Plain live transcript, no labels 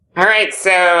All right,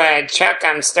 so Chuck,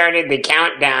 I'm started the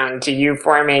countdown to you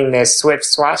forming the Swift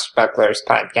Swashbucklers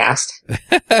podcast.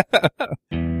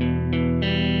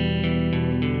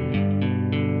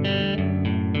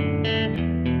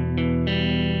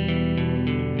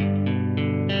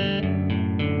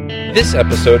 This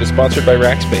episode is sponsored by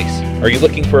Rackspace. Are you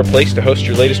looking for a place to host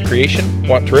your latest creation?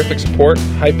 Want terrific support,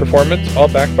 high performance, all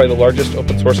backed by the largest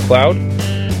open source cloud?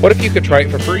 What if you could try it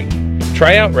for free?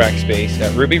 Try out Rackspace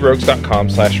at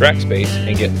rubyrogues.com/Rackspace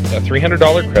and get a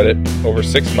 $300 credit over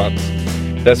 6 months.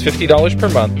 That's $50 per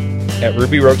month at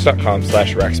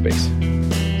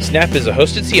rubyrogues.com/Rackspace. Snap is a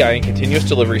hosted CI and continuous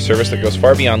delivery service that goes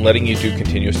far beyond letting you do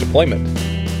continuous deployment.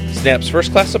 Snap's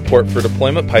first-class support for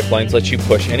deployment pipelines lets you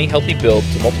push any healthy build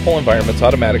to multiple environments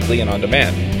automatically and on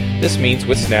demand. This means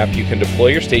with Snap, you can deploy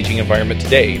your staging environment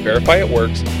today, verify it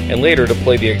works, and later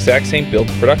deploy the exact same build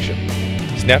to production.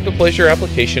 Snap deploys your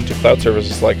application to cloud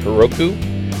services like Heroku,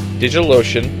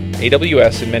 DigitalOcean,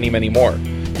 AWS, and many, many more.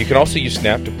 You can also use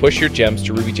Snap to push your gems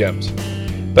to Ruby Gems.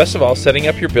 Best of all, setting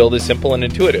up your build is simple and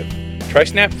intuitive. Try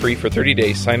Snap free for 30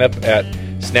 days. Sign up at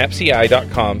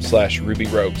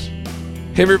snapci.com/rubyrogues.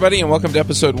 Hey everybody, and welcome to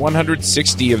episode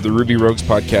 160 of the Ruby Rogues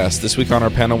podcast. This week on our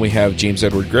panel we have James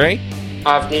Edward Gray.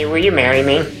 Avdi, will you marry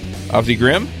me? Avdi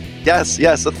Grimm. Yes,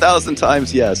 1,000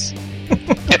 times yes.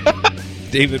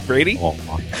 David Brady.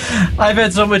 I've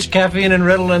had so much caffeine and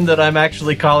Ritalin that I'm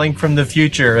actually calling from the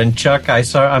future. And Chuck,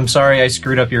 I'm sorry I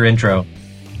screwed up your intro.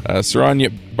 Saranya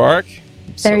Barak.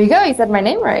 There you go. You said my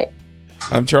name right.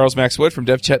 I'm Charles Max Wood from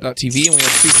devchat.tv, and we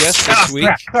have two guests this week.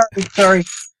 Sorry.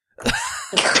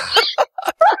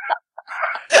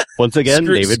 Once again,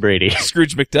 David Brady.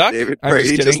 Scrooge McDuck. David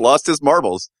Brady just lost his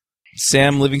marbles.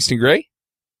 Sam Livingston Gray.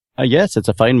 Yes, it's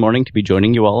a fine morning to be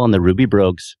joining you all on the Ruby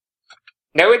Brogues.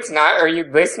 No, it's not. Are you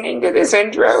listening to this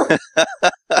intro?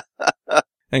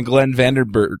 And Glenn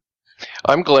Vanderberg.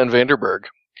 I'm Glenn Vanderberg,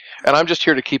 and I'm just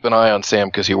here to keep an eye on Sam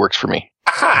because he works for me.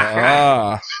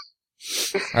 I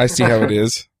see how it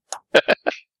is.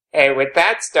 Hey, with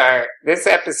that start, this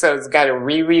episode's got a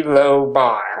really low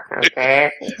bar,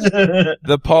 okay?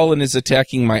 The pollen is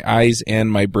attacking my eyes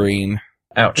and my brain.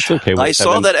 Ouch. It's okay. I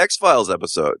saw that X-Files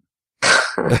episode.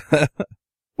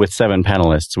 With 7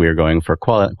 panelists, we are going for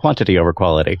quantity over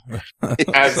quality.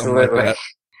 Absolutely. Like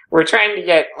we're trying to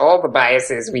get all the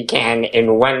biases we can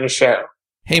in one show.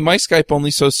 Hey, my Skype only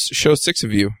shows 6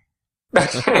 of you.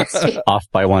 Off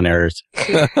by 1 errors.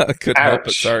 Couldn't help it,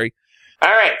 Ouch. sorry. All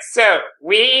right, so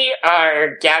we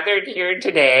are gathered here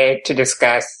today to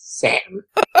discuss Sam.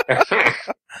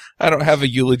 I don't have a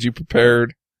eulogy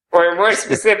prepared. Or more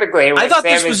specifically, what I thought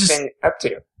Sam this was has his- been up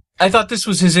to. I thought this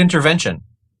was his intervention.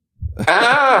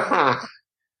 Oh,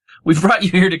 We brought you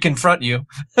here to confront you.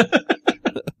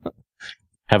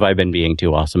 Have I been being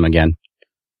too awesome again?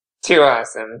 too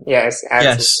awesome. Yes,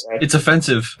 absolutely. Yes, it's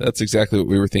offensive. That's exactly what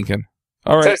we were thinking.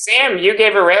 All So, right. Sam, you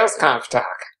gave a RailsConf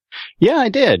talk. Yeah, I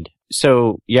did.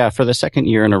 So, yeah, for the second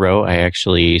year in a row, I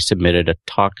actually submitted a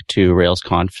talk to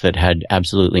RailsConf that had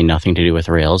absolutely nothing to do with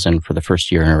Rails. And for the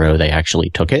first year in a row, they actually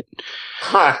took it.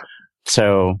 Huh.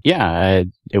 So, yeah,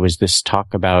 it was this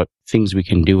talk about things we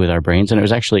can do with our brains. And it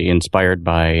was actually inspired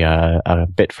by a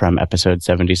bit from episode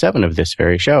 77 of this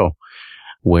very show,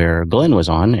 where Glenn was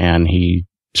on, and he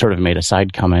sort of made a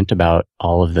side comment about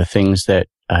all of the things that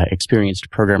experienced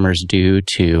programmers do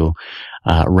to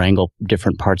wrangle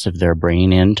different parts of their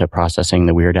brain into processing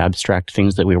the weird abstract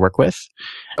things that we work with.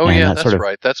 Oh, And yeah, that that's sort of-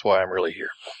 right. That's why I'm really here.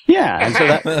 Yeah, and so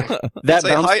that Say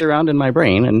bounced hi- around in my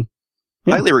brain, and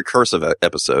yeah. Highly recursive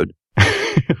episode.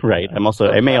 right.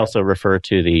 I may also refer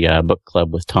to the book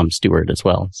club with Tom Stewart as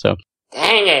well. So,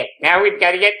 Dang it. Now we've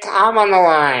got to get Tom on the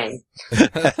line.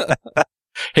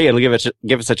 hey, it'll give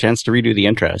us a chance to redo the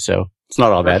intro, so it's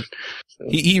not all bad.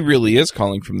 He really is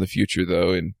calling from the future,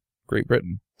 though, in Great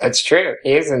Britain. That's true.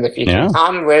 He is in the future. Yeah.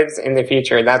 Tom lives in the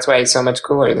future. That's why he's so much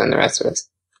cooler than the rest of us.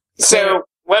 So,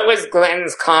 what was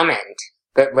Glenn's comment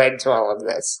that led to all of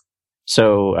this?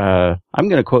 So I'm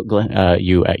going to quote Glenn,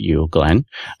 you, Glenn.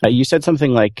 You said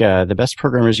something like, the best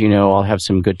programmers you know all have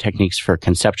some good techniques for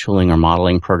conceptualing or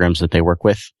modeling programs that they work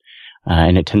with.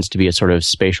 And it tends to be a sort of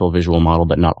spatial visual model,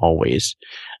 but not always.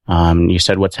 You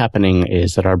said what's happening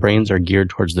is that our brains are geared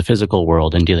towards the physical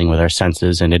world and dealing with our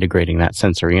senses and integrating that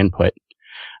sensory input.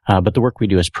 But the work we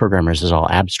do as programmers is all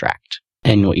abstract.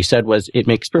 And what you said was, it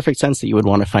makes perfect sense that you would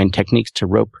want to find techniques to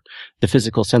rope the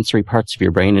physical sensory parts of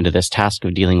your brain into this task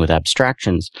of dealing with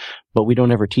abstractions, but we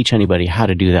don't ever teach anybody how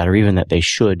to do that, or even that they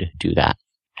should do that.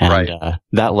 And Right.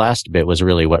 That last bit was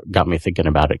really what got me thinking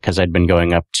about it, because I'd been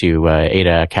going up to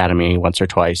Ada Academy once or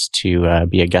twice to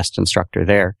be a guest instructor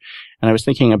there. And I was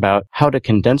thinking about how to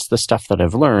condense the stuff that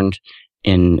I've learned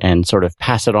and sort of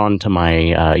pass it on to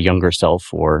my younger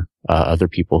self or other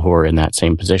people who are in that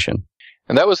same position.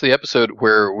 And that was the episode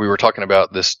where we were talking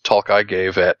about this talk I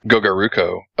gave at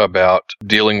Gogaruko about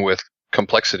dealing with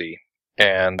complexity.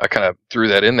 And I kind of threw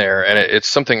that in there, and it's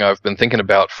something I've been thinking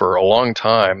about for a long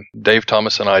time. Dave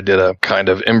Thomas and I did a kind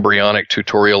of embryonic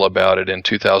tutorial about it in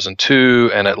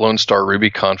 2002, and at Lone Star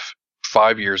RubyConf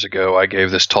 5 years ago, I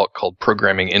gave this talk called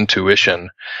Programming Intuition.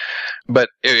 But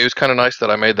it was kind of nice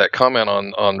that I made that comment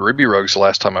on Ruby Rogues the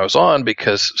last time I was on,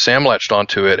 because Sam latched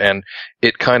onto it, and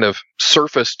it kind of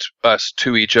surfaced us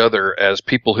to each other as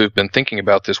people who've been thinking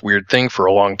about this weird thing for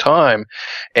a long time.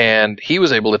 And he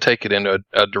was able to take it into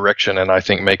a direction and I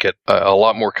think make it a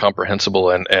lot more comprehensible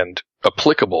and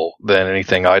applicable than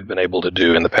anything I'd been able to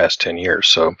do in the past 10 years.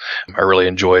 So I really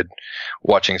enjoyed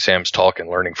watching Sam's talk and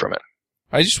learning from it.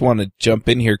 I just want to jump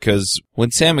in here because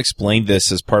when Sam explained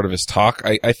this as part of his talk,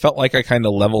 I felt like I kind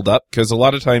of leveled up, because a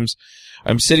lot of times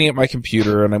I'm sitting at my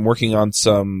computer and I'm working on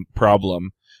some problem,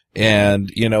 and,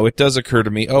 it does occur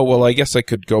to me, oh, well, I guess I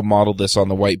could go model this on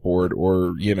the whiteboard,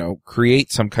 or,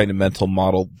 create some kind of mental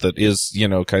model that is,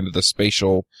 kind of the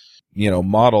spatial,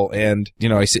 model. And,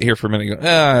 I sit here for a minute and go,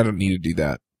 I don't need to do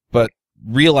that. But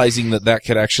realizing that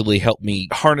could actually help me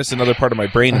harness another part of my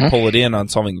brain and pull it in on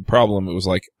solving the problem, it was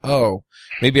like, oh,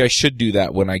 maybe I should do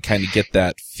that when I kind of get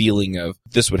that feeling of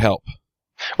this would help.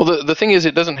 Well, the thing is,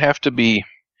 it doesn't have to be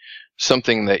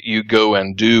something that you go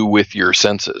and do with your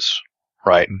senses,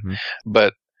 right? Mm-hmm.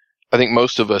 But I think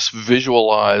most of us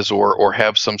visualize or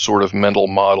have some sort of mental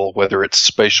model, whether it's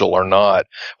spatial or not,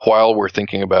 while we're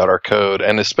thinking about our code,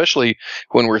 and especially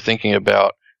when we're thinking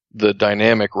about the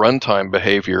dynamic runtime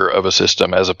behavior of a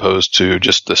system as opposed to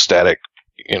just the static,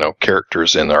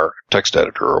 characters in our text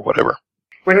editor or whatever.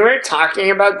 When we're talking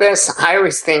about this, I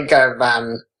always think of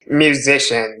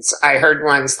musicians. I heard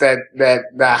once that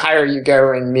the higher you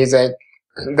go in music,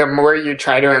 the more you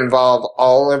try to involve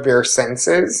all of your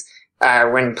senses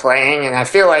when playing. And I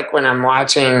feel like when I'm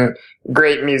watching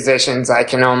great musicians, I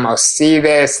can almost see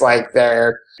this, like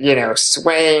they're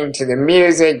swaying to the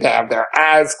music, they have their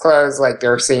eyes closed, like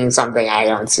they're seeing something I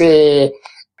don't see,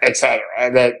 etc.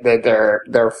 That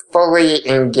they're fully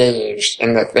engaged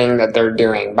in the thing that they're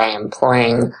doing by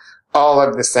employing all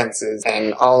of the senses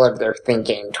and all of their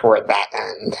thinking toward that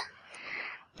end.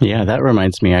 Yeah, that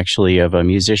reminds me actually of a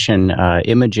musician,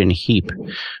 Imogen Heap,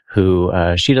 who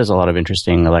she does a lot of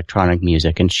interesting electronic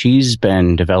music, and she's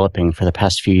been developing for the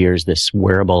past few years this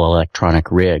wearable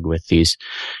electronic rig with these,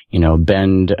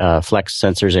 bend flex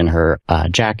sensors in her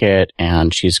jacket,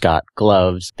 and she's got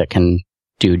gloves that can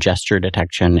do gesture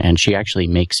detection, and she actually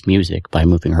makes music by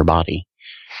moving her body,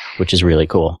 which is really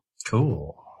cool.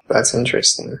 Cool. That's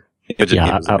interesting.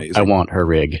 Yeah, I want her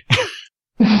rig.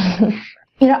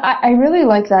 I really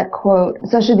like that quote,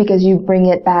 especially because you bring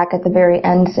it back at the very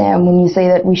end, Sam, when you say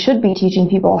that we should be teaching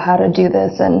people how to do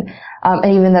this and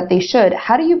even that they should.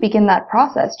 How do you begin that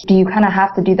process? Do you kind of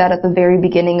have to do that at the very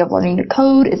beginning of learning to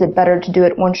code? Is it better to do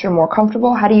it once you're more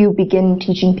comfortable? How do you begin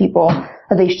teaching people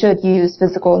that they should use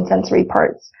physical and sensory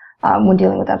parts when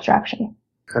dealing with abstraction?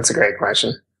 That's a great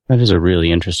question. That is a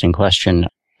really interesting question.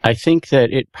 I think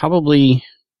that it probably...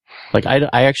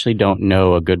 I actually don't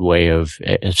know a good way of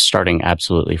starting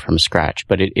absolutely from scratch,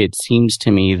 but it seems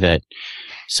to me that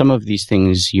some of these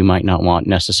things you might not want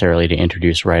necessarily to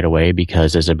introduce right away,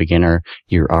 because as a beginner,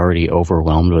 you're already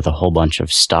overwhelmed with a whole bunch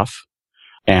of stuff.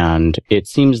 And it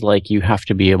seems like you have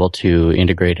to be able to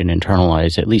integrate and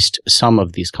internalize at least some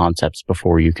of these concepts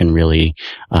before you can really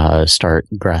start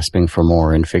grasping for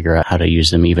more and figure out how to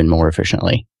use them even more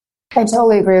efficiently. I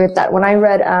totally agree with that. When I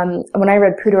read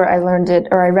Pudor, I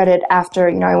read it after,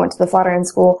 I went to the Flatiron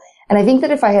School. And I think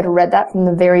that if I had read that from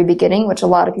the very beginning, which a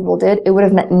lot of people did, it would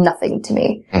have meant nothing to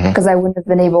me, because I wouldn't have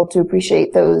been able to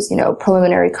appreciate those,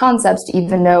 preliminary concepts to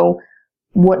even know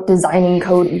what designing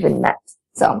code even meant.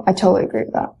 So I totally agree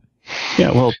with that.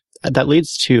 Yeah, well, that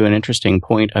leads to an interesting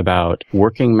point about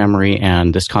working memory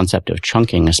and this concept of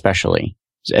chunking, especially.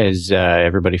 Is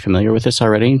everybody familiar with this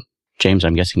already? James,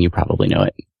 I'm guessing you probably know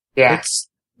it. Yeah.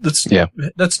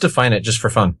 Let's define it just for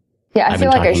fun. Yeah, I feel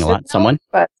like I should know, Someone?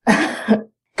 But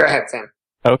Go ahead, Sam.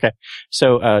 Okay.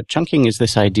 So chunking is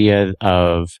this idea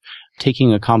of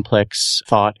taking a complex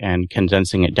thought and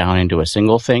condensing it down into a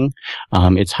single thing.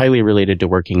 It's highly related to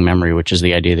working memory, which is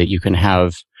the idea that you can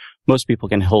have, most people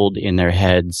can hold in their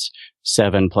heads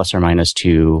 7 plus or minus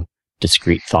 2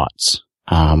 discrete thoughts,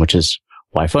 which is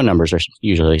why phone numbers are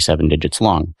usually 7 digits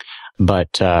long.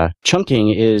 But chunking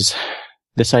is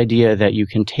this idea that you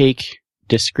can take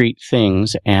discrete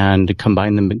things and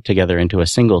combine them together into a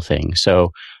single thing.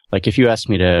 So, like if you asked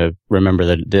me to remember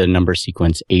the number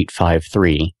sequence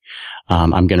 853,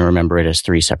 I'm going to remember it as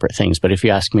 3 separate things. But if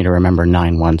you ask me to remember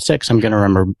 916, I'm going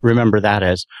to remember that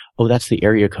as, oh, that's the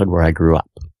area code where I grew up.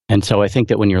 And so I think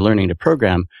that when you're learning to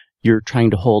program, you're trying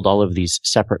to hold all of these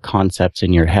separate concepts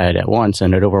in your head at once,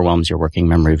 and it overwhelms your working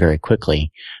memory very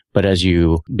quickly. But as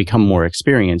you become more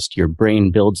experienced, your brain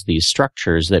builds these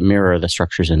structures that mirror the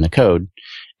structures in the code.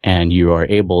 And you are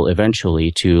able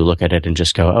eventually to look at it and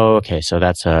just go, oh, okay, so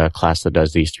that's a class that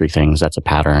does these 3 things. That's a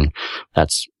pattern.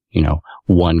 That's,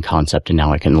 one concept. And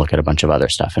now I can look at a bunch of other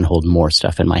stuff and hold more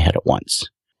stuff in my head at once.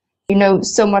 You know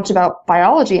so much about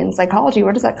biology and psychology.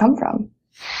 Where does that come from?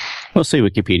 Mostly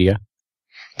Wikipedia.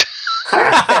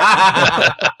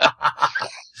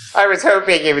 I was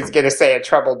hoping he was going to say a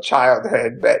troubled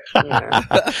childhood, but,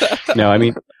 No, I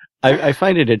mean, I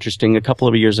find it interesting. A couple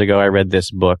of years ago, I read this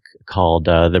book called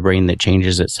The Brain That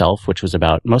Changes Itself, which was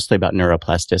mostly about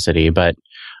neuroplasticity. But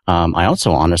I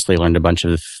also honestly learned a bunch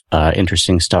of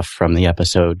interesting stuff from the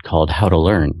episode called How to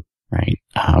Learn, right?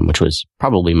 Which was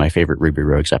probably my favorite Ruby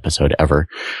Rogues episode ever.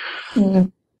 Mm-hmm.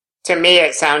 To me,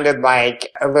 it sounded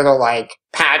like a little like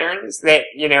patterns that,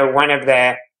 one of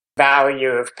the value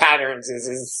of patterns is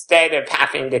instead of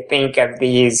having to think of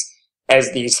these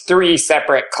as these 3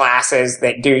 separate classes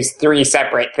that do 3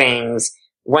 separate things,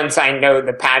 once I know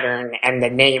the pattern and the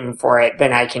name for it,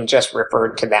 then I can just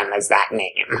refer to them as that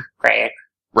name, right?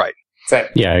 Right. So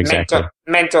yeah, exactly.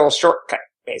 Mental shortcut,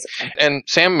 basically. And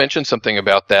Sam mentioned something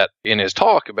about that in his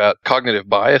talk about cognitive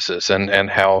biases and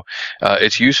how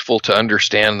it's useful to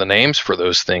understand the names for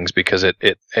those things because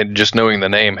and just knowing the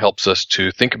name helps us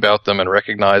to think about them and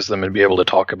recognize them and be able to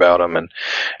talk about them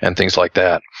and things like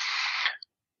that.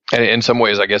 And in some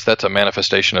ways, I guess that's a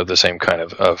manifestation of the same kind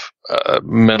of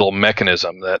mental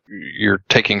mechanism that you're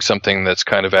taking something that's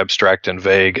kind of abstract and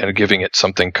vague and giving it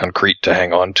something concrete to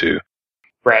hang on to.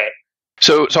 Right.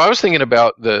 So I was thinking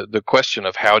about the question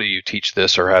of how do you teach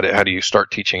this or how do you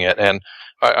start teaching it? And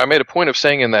I made a point of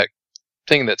saying in that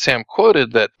thing that Sam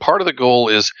quoted that part of the goal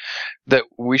is that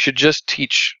we should just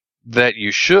teach that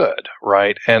you should,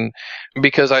 right? And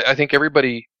because I think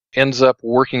everybody ends up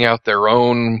working out their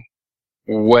own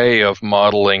way of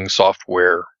modeling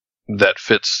software that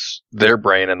fits their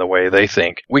brain and the way they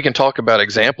think. We can talk about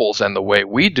examples and the way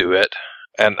we do it,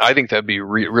 and I think that'd be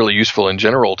really useful in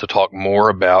general to talk more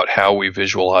about how we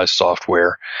visualize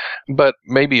software, but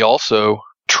maybe also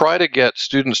try to get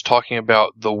students talking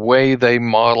about the way they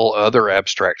model other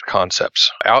abstract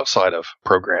concepts outside of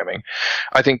programming.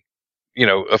 I think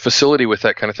a facility with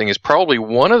that kind of thing is probably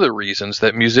one of the reasons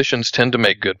that musicians tend to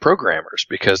make good programmers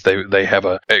because they have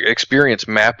a experience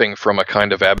mapping from a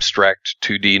kind of abstract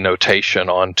 2D notation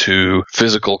onto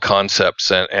physical concepts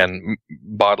and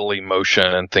bodily motion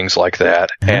and things like that.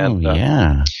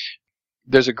 Yeah.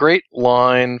 There's a great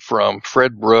line from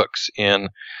Fred Brooks in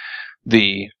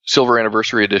the Silver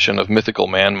Anniversary edition of Mythical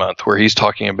Man Month, where he's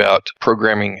talking about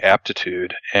programming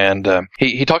aptitude. And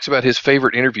he talks about his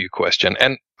favorite interview question.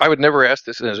 And I would never ask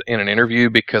this in an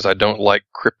interview because I don't like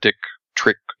cryptic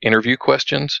trick interview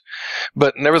questions.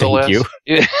 But nevertheless,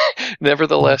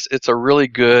 it's a really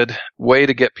good way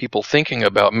to get people thinking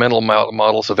about mental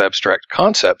models of abstract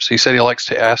concepts. He said he likes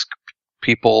to ask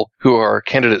people who are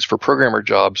candidates for programmer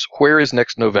jobs, where is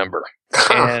next November?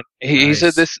 And he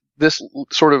said this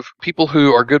sort of people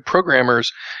who are good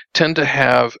programmers tend to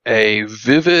have a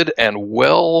vivid and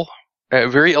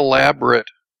very elaborate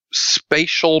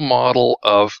spatial model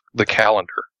of the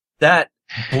calendar. That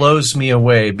blows me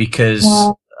away because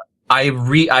I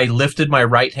lifted my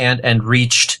right hand and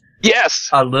reached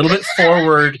a little bit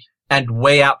forward and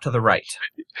way out to the right.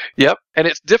 Yep, and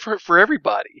it's different for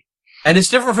everybody. And it's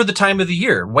different for the time of the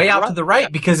year, way out to the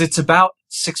right, because it's about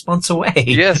 6 months away.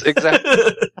 Yes, exactly.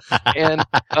 And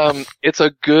it's a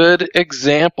good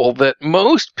example that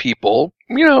most people,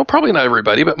 probably not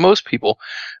everybody, but most people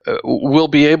will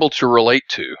be able to relate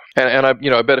to. And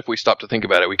I bet if we stop to think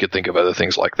about it, we could think of other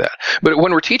things like that. But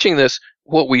when we're teaching this,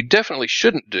 what we definitely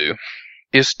shouldn't do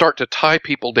is start to tie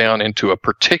people down into a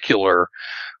particular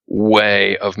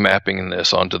way of mapping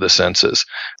this onto the senses.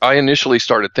 I initially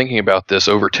started thinking about this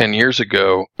over 10 years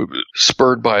ago,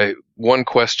 spurred by one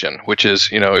question, which is,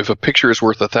 if a picture is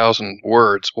worth 1,000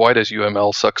 words, why does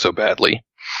UML suck so badly?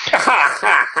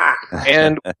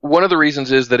 And one of the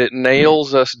reasons is that it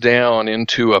nails us down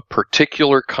into a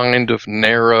particular kind of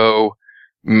narrow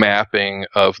mapping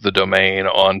of the domain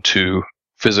onto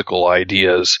physical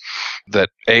ideas that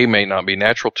A, may not be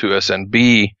natural to us, and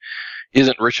B,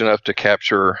 isn't rich enough to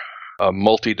capture a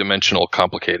multi-dimensional,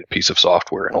 complicated piece of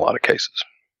software in a lot of cases.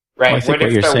 Right. What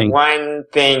if the one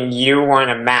thing you want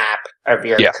to map of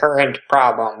your current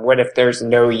problem, what if there's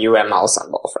no UML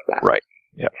symbol for that? Right.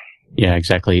 Yeah. Yeah,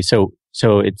 exactly. So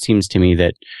it seems to me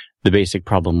that the basic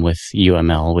problem with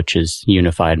UML, which is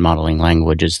Unified Modeling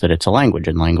Language, is that it's a language,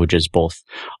 and languages both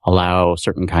allow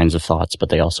certain kinds of thoughts, but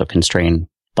they also constrain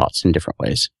thoughts in different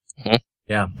ways. Mm-hmm.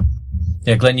 Yeah.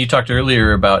 Yeah, Glenn, you talked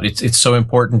earlier about it's so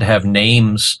important to have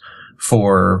names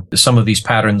for some of these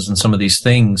patterns and some of these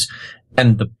things.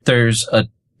 And there's a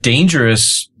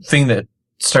dangerous thing that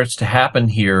starts to happen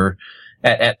here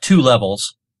at two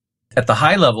levels. At the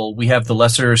high level, we have the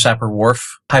Lesser-Sapir-Whorf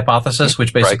hypothesis,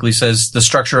 which basically says the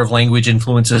structure of language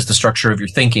influences the structure of your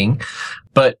thinking.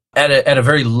 But at a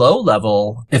very low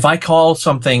level, if I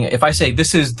say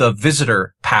this is the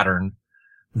visitor pattern,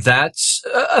 that's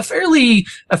a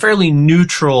fairly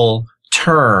neutral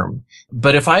term.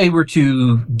 But if I were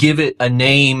to give it a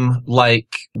name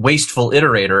like wasteful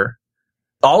iterator,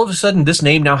 all of a sudden this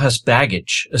name now has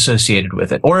baggage associated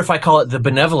with it. Or if I call it the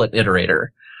benevolent iterator,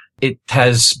 it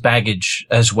has baggage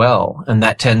as well. And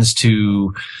that tends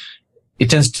to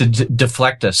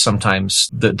deflect us sometimes.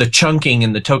 The chunking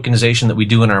and the tokenization that we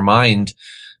do in our mind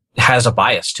has a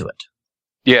bias to it.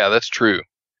 Yeah, that's true.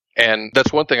 And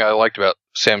that's one thing I liked about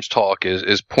Sam's talk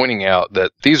is pointing out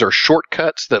that these are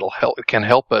shortcuts can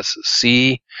help us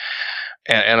see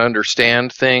and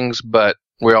understand things, but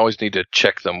we always need to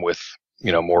check them with,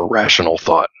 more rational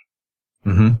thought.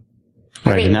 Mm-hmm.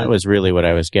 Right, and that was really what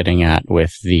I was getting at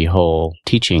with the whole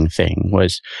teaching thing,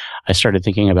 was I started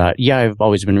thinking about, I've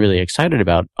always been really excited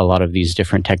about a lot of these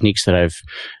different techniques that I've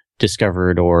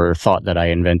discovered or thought that I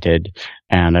invented,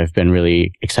 and I've been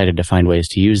really excited to find ways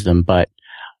to use them, but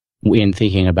in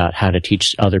thinking about how to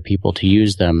teach other people to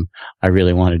use them, I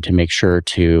really wanted to make sure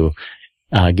to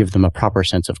give them a proper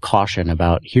sense of caution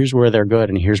about here's where they're good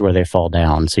and here's where they fall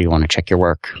down, so you want to check your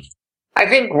work. I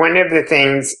think one of the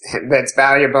things that's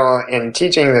valuable in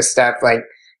teaching this stuff, like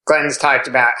Glenn's talked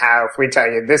about how if we tell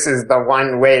you this is the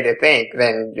one way to think,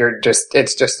 then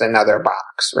it's just another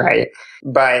box, right?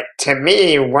 But to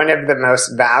me, one of the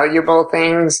most valuable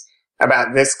things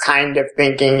about this kind of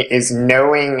thinking is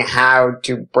knowing how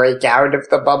to break out of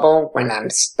the bubble when I'm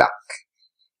stuck.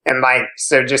 And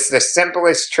so just the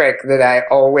simplest trick that I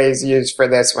always use for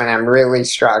this when I'm really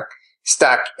stuck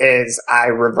is I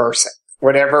reverse it.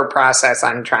 Whatever process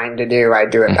I'm trying to do, I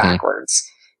do it backwards.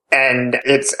 And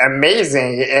it's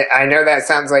amazing. I know that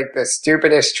sounds like the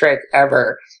stupidest trick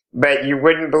ever, but you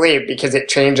wouldn't believe because it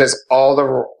changes all the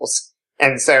rules.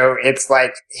 And so it's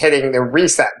like hitting the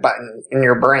reset button in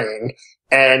your brain,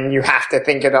 and you have to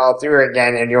think it all through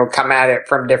again, and you'll come at it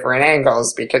from different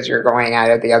angles because you're going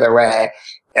at it the other way.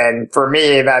 And for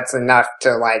me, that's enough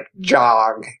to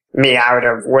jog me out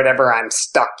of whatever I'm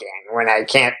stuck in when I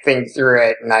can't think through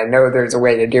it and I know there's a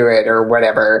way to do it or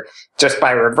whatever, just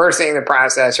by reversing the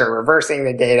process or reversing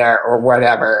the data or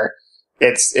whatever.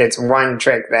 It's one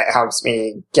trick that helps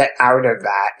me get out of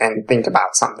that and think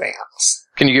about something else.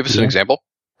 Can you give us an example?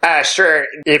 Sure.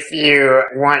 If you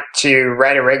want to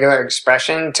write a regular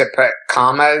expression to put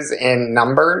commas in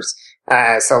numbers,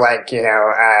 for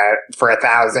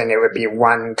 1,000, it would be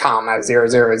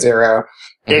 1,000.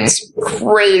 It's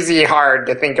crazy hard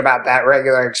to think about that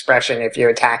regular expression if you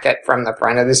attack it from the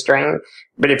front of the string.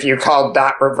 But if you call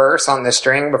dot reverse on the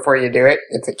string before you do it,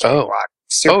 it's a cakewalk.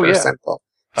 Super simple.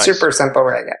 Nice. Super simple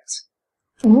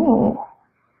regex. Ooh.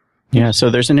 Yeah, so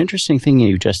there's an interesting thing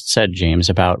you just said, James,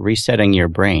 about resetting your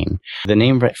brain. The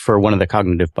name for one of the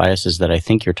cognitive biases that I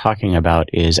think you're talking about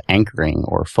is anchoring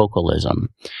or focalism,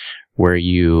 where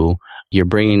your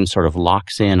brain sort of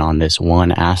locks in on this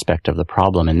one aspect of the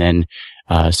problem and then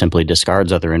simply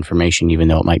discards other information, even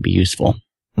though it might be useful.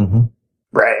 Mm-hmm.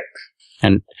 Right.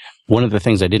 And one of the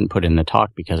things I didn't put in the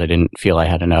talk because I didn't feel I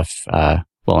had enough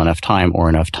time or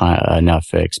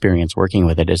enough experience working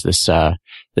with it is this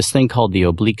thing called the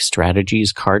Oblique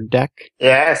Strategies card deck.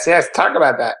 Yes. Talk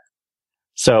about that.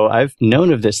 So I've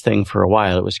known of this thing for a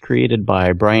while. It was created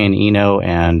by Brian Eno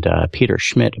and Peter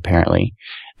Schmidt, apparently.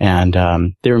 And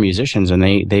they were musicians, and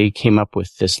they came up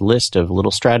with this list of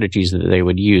little strategies that they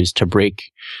would use to break,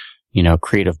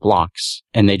 creative blocks.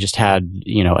 And they just had,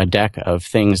 a deck of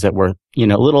things that were,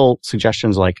 little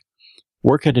suggestions like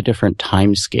work at a different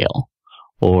time scale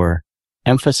or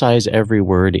emphasize every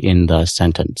word in the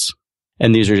sentence.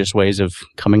 And these are just ways of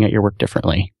coming at your work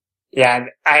differently. Yeah,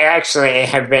 I actually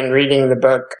have been reading the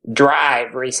book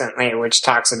Drive recently, which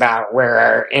talks about where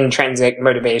our intrinsic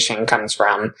motivation comes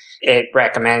from. It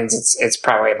recommends, it's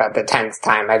probably about the 10th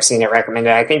time I've seen it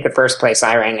recommended. I think the first place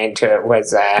I ran into it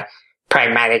was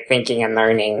Pragmatic Thinking and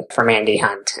Learning from Andy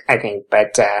Hunt, I think.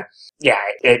 But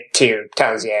it too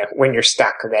tells you when you're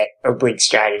stuck that oblique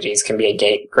strategies can be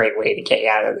a great way to get you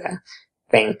out of the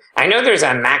thing. I know there's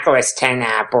a macOS 10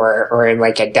 app or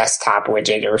like a desktop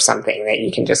widget or something that you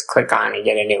can just click on and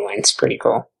get a new one. It's pretty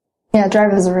cool. Yeah,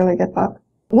 Drive is a really good book.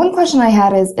 One question I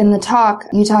had is, in the talk,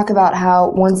 you talk about how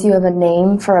once you have a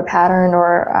name for a pattern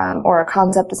or a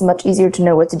concept, it's much easier to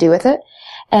know what to do with it.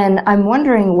 And I'm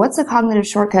wondering, what's a cognitive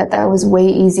shortcut that was way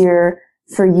easier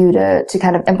for you to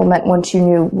kind of implement once you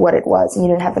knew what it was and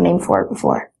you didn't have a name for it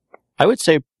before? I would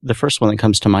say the first one that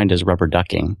comes to mind is rubber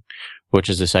ducking, which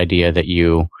is this idea that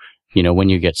when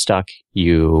you get stuck,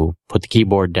 you put the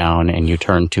keyboard down and you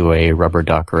turn to a rubber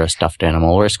duck or a stuffed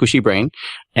animal or a squishy brain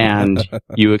and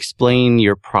you explain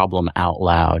your problem out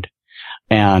loud.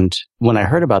 And when I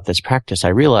heard about this practice, I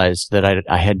realized that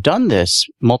I had done this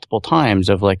multiple times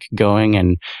of like going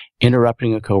and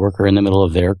interrupting a coworker in the middle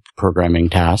of their programming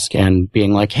task and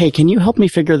being like, hey, can you help me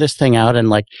figure this thing out? And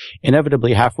like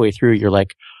inevitably halfway through, you're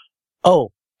like,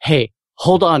 oh, hey,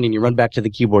 hold on. And you run back to the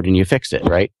keyboard and you fix it,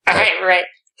 right? Right.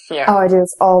 Yeah. Oh, I do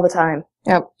this all the time.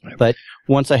 Yep. But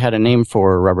once I had a name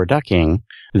for rubber ducking,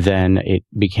 then it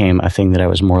became a thing that I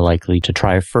was more likely to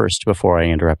try first before I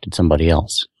interrupted somebody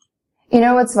else. You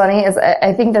know what's funny is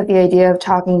I think that the idea of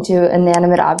talking to an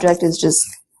inanimate object is just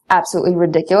absolutely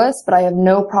ridiculous, but I have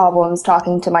no problems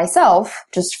talking to myself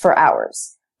just for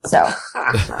hours. So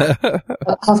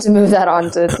I'll have to move that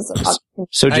on to some.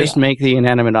 So just make the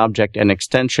inanimate object an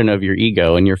extension of your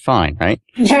ego and you're fine, right?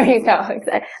 There you go.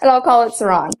 And I'll call it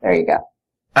Saran. There you go.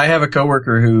 I have a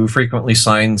coworker who frequently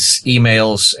signs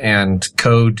emails and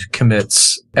code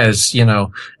commits as,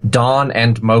 Dawn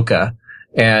and Mocha.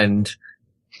 And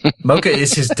Mocha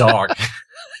is his dog.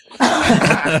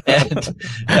 And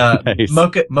nice.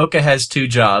 Mocha has two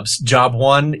jobs. Job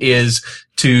one is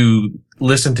to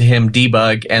listen to him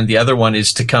debug, and the other one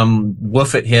is to come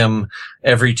woof at him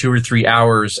every 2 or 3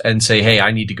 hours and say, hey, I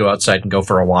need to go outside and go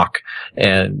for a walk.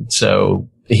 And so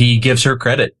he gives her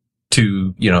credit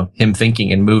to, him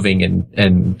thinking and moving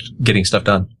and getting stuff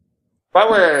done.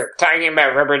 While we're talking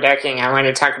about rubber ducking, I want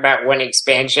to talk about one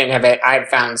expansion of it I've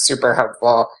found super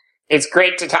helpful. It's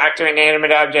great to talk to an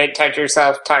inanimate object, touch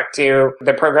yourself, talk to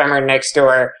the programmer next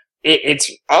door.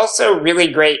 It's also really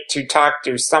great to talk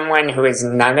to someone who is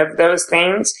none of those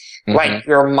things, like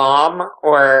your mom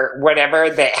or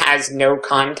whatever, that has no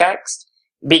context.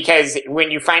 Because when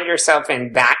you find yourself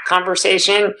in that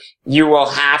conversation, you will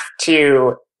have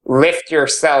to lift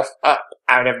yourself up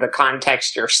out of the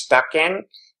context you're stuck in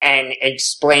and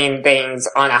explain things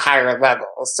on a higher level.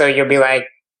 So you'll be like,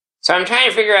 so I'm trying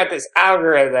to figure out this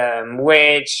algorithm,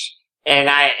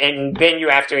 and then you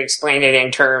have to explain it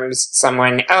in terms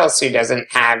someone else who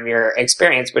doesn't have your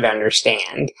experience would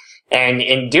understand. And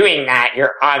in doing that,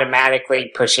 you're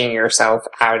automatically pushing yourself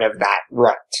out of that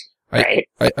rut, right?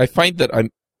 I find that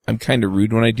I'm kind of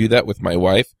rude when I do that with my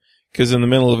wife, because in the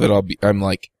middle of it, I'm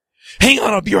like, hang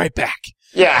on, I'll be right back.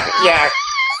 Yeah.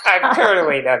 I've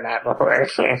totally done that before.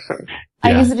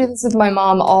 I used to do this with my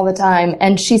mom all the time,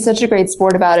 and she's such a great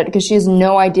sport about it because she has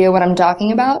no idea what I'm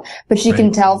talking about, but she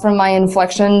can tell from my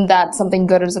inflection that something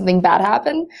good or something bad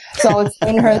happened. So I'll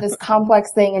explain to her this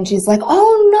complex thing, and she's like,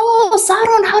 oh no,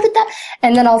 Saran, how did that?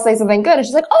 And then I'll say something good, and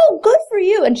she's like, oh, good for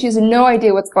you. And she has no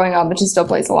idea what's going on, but she still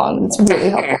plays along. It's really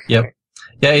helpful. Yep.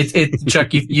 Yeah,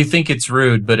 Chuck, you think it's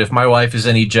rude, but if my wife is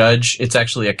any judge, it's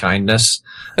actually a kindness.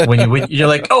 When you're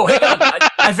like, oh, hang on,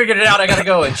 I figured it out, I gotta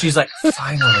go. And she's like,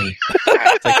 finally.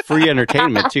 It's like free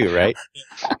entertainment too, right?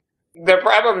 The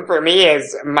problem for me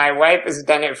is my wife has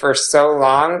done it for so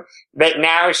long that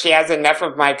now she has enough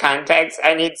of my context.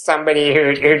 I need somebody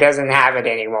who doesn't have it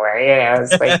anymore.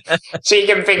 It's like she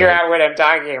can figure out what I'm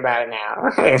talking about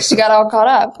now. She got all caught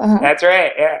up. That's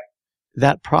right, yeah.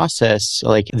 That process,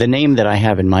 like the name that I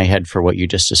have in my head for what you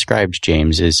just described,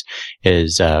 James, is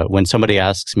when somebody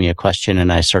asks me a question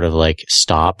and I sort of like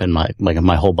stop and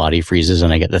my whole body freezes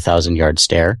and I get the 1,000-yard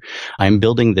stare. I'm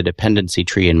building the dependency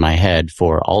tree in my head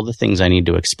for all the things I need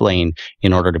to explain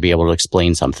in order to be able to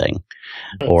explain something.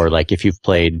 Or like if you've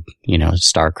played,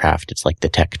 StarCraft, it's like the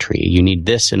tech tree. You need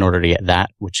this in order to get that,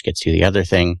 which gets you the other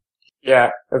thing. Yeah,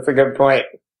 that's a good point.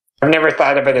 I've never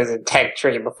thought of it as a tech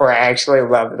tree before. I actually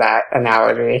love that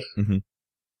analogy. Mm-hmm.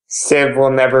 Civ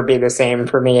will never be the same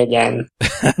for me again.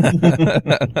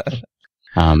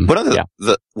 One of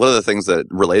the things that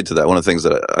related to that, one of the things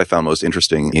that I found most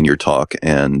interesting in your talk,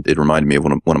 and it reminded me of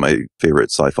one of my favorite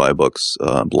sci-fi books,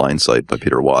 Blind Sight by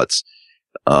Peter Watts.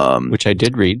 Which I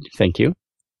did read. Thank you.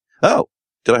 Oh,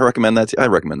 did I recommend that? I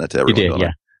recommend that to everyone. You did,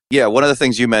 yeah. Yeah, one of the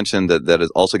things you mentioned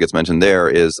that also gets mentioned there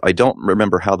is, I don't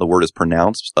remember how the word is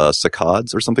pronounced,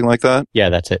 saccades or something like that. Yeah,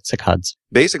 that's it, saccades.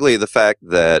 Basically, the fact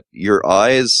that your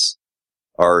eyes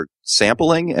are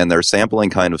sampling, and they're sampling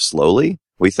kind of slowly.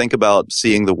 We think about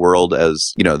seeing the world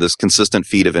as, this consistent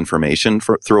feed of information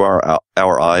through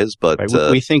our eyes, but...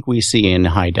 Right, we think we see in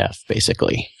high def,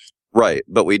 basically. Right,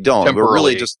 but we don't. We're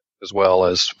really just... as well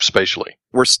as spatially.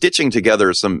 We're stitching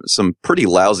together some pretty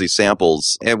lousy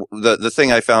samples. And the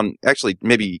thing I found, actually,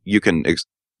 maybe you can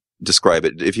describe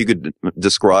it. If you could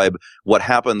describe what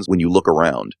happens when you look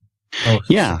around. Oh,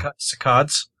 Yeah.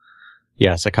 Saccades?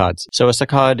 Yeah, saccades. So a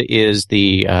saccade is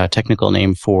the technical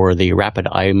name for the rapid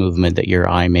eye movement that your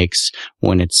eye makes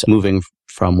when it's moving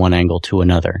from one angle to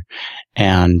another.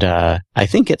 And I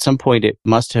think at some point it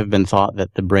must have been thought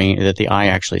that the eye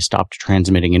actually stopped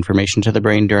transmitting information to the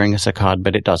brain during a saccade,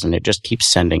 but it doesn't. It just keeps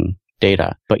sending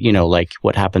data. But like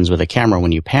what happens with a camera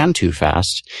when you pan too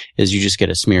fast is you just get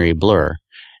a smeary blur.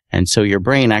 And so your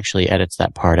brain actually edits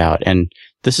that part out. And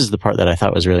this is the part that I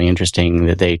thought was really interesting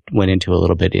that they went into a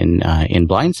little bit in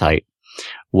Blindsight,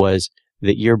 was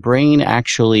that your brain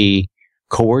actually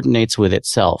coordinates with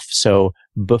itself. So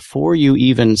before you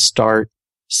even start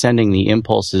sending the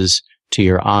impulses to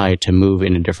your eye to move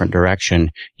in a different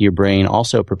direction, your brain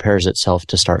also prepares itself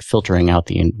to start filtering out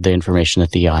the information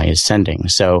that the eye is sending.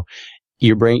 So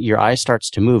your eye starts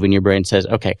to move and your brain says,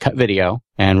 okay, cut video,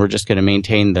 and we're just going to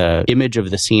maintain the image of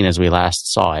the scene as we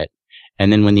last saw it.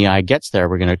 And then when the eye gets there,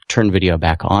 we're going to turn video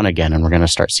back on again and we're going to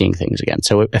start seeing things again.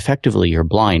 So effectively, you're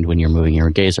blind when you're moving your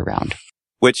gaze around.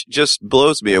 Which just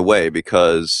blows me away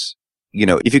because,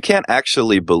 if you can't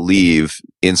actually believe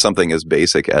in something as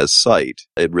basic as sight,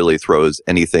 it really throws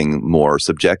anything more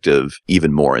subjective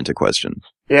even more into question.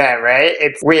 Yeah, right?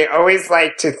 We always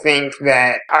like to think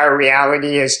that our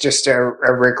reality is just a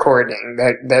recording,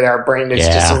 that our brain is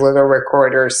just a little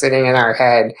recorder sitting in our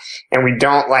head. And we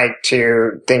don't like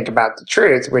to think about the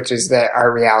truth, which is that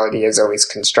our reality is always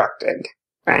constructed.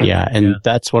 Right? Yeah, and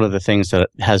that's one of the things that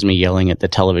has me yelling at the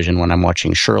television when I'm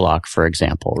watching Sherlock, for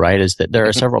example, right? Is that there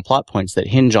are several plot points that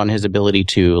hinge on his ability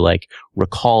to,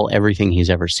 recall everything he's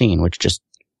ever seen, which just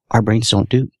our brains don't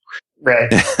do. Right.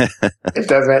 It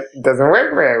doesn't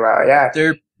work very well,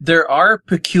 yeah. There are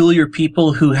peculiar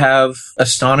people who have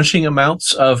astonishing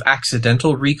amounts of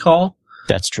accidental recall.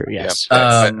 That's true, yes.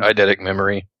 Eidetic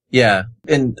memory. Yeah.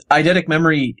 And eidetic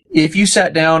memory, if you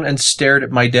sat down and stared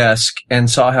at my desk and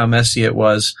saw how messy it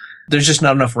was, there's just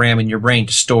not enough RAM in your brain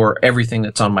to store everything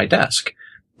that's on my desk.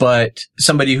 But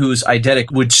somebody who's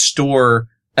eidetic would store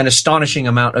an astonishing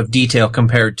amount of detail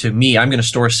compared to me. I'm going to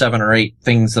store 7 or 8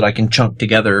 things that I can chunk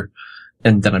together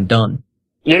and then I'm done.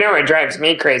 What drives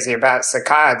me crazy about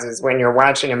saccades is when you're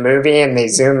watching a movie and they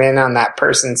zoom in on that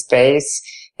person's face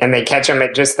and they catch them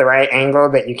at just the right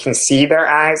angle that you can see their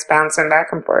eyes bouncing back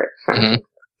and forth. Mm-hmm.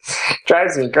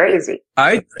 Drives me crazy.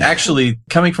 I actually,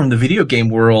 coming from the video game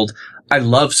world, I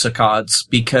love saccades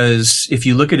because if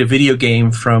you look at a video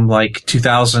game from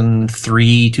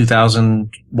 2003,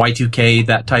 2000, Y2K,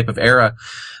 that type of era,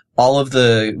 all of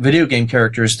the video game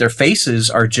characters, their faces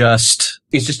are it's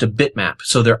just a bitmap.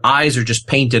 So their eyes are just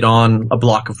painted on a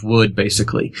block of wood,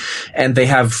 basically. And they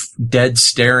have dead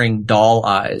staring doll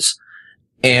eyes.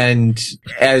 And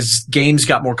as games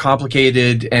got more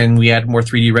complicated and we had more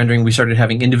 3D rendering, we started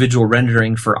having individual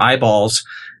rendering for eyeballs.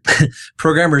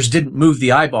 Programmers didn't move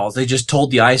the eyeballs. They just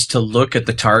told the eyes to look at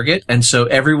the target. And so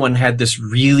everyone had this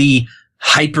really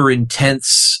hyper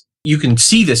intense, you can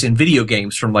see this in video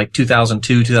games from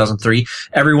 2002, 2003.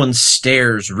 Everyone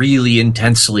stares really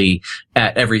intensely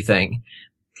at everything.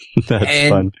 That's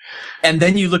fun. And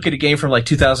then you look at a game from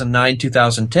 2009,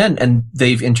 2010, and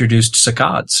they've introduced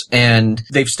saccades, and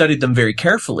they've studied them very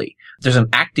carefully. There's an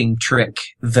acting trick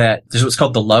there's what's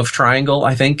called the love triangle,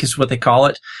 I think is what they call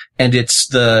it. And it's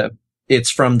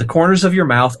from the corners of your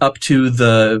mouth up to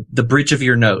the bridge of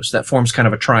your nose. That forms kind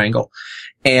of a triangle.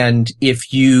 And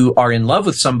if you are in love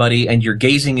with somebody and you're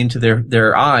gazing into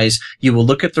their eyes, you will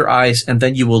look at their eyes and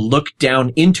then you will look down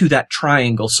into that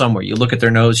triangle somewhere. You look at their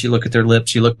nose, you look at their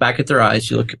lips, you look back at their eyes,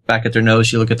 you look back at their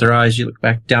nose, you look at their eyes, you look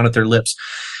back down at their lips.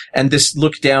 And this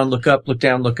look down, look up, look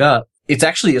down, look up, it's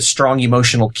actually a strong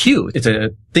emotional cue. It's a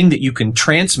thing that you can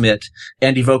transmit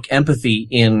and evoke empathy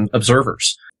in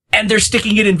observers. And they're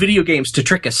sticking it in video games to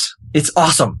trick us. It's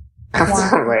awesome. That's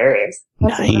hilarious.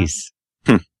 Nice.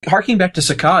 Harking back to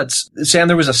saccades, Sam,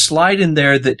 there was a slide in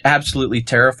there that absolutely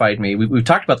terrified me. We've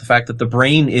talked about the fact that the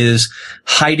brain is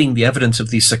hiding the evidence of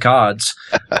these saccades,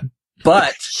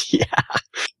 but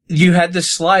you had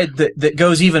this slide that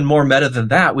goes even more meta than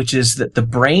that, which is that the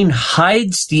brain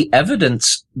hides the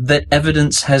evidence that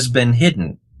evidence has been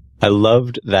hidden. I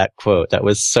loved that quote. That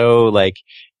was so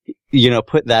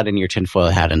put that in your tinfoil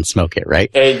hat and smoke it,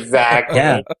 right? Exactly.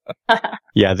 Yeah.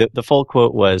 Yeah, the full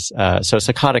quote was, so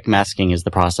saccadic masking is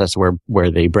the process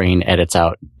where the brain edits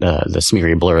out the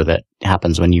smeary blur that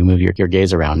happens when you move your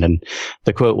gaze around. And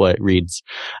the quote reads,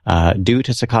 due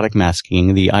to saccadic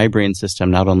masking, the eye-brain system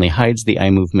not only hides the eye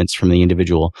movements from the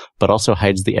individual, but also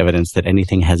hides the evidence that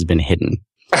anything has been hidden.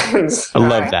 I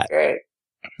love that. Great.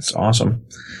 It's awesome.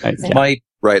 Yeah.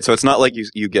 Right. So it's not like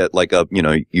you get like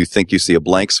you think you see a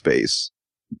blank space.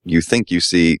 You think you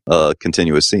see a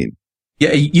continuous scene.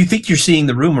 Yeah, you think you're seeing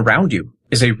the room around you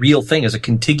as a real thing, as a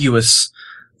contiguous,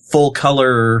 full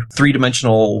color,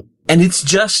 3-dimensional, and it's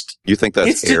just... You think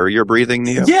that's air you're breathing,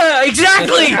 Neo? Yeah,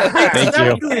 exactly! Thank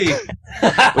you.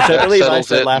 Which I believe I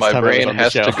said last my time brain I was on the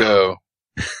has show. to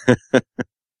go.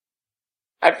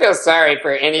 I feel sorry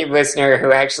for any listener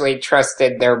who actually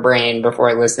trusted their brain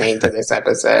before listening to this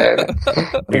episode.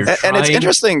 And it's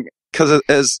interesting because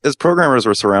as programmers,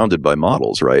 we're surrounded by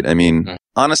models, right? I mean,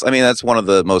 that's one of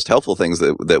the most helpful things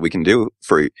that we can do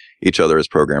for each other as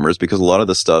programmers, because a lot of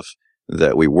the stuff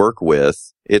that we work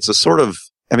with, it's a sort of,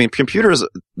 computers,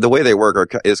 the way they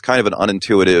work is kind of an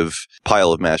unintuitive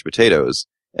pile of mashed potatoes.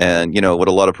 And, what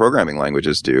a lot of programming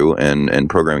languages do and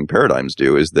programming paradigms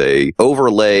do is they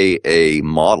overlay a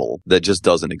model that just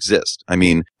doesn't exist.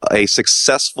 A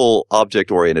successful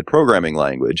object-oriented programming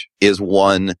language is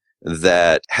one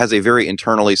that has a very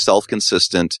internally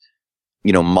self-consistent,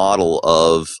 model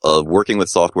of working with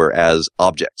software as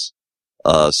objects.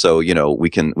 So we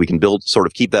can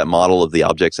keep that model of the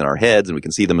objects in our heads, and we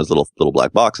can see them as little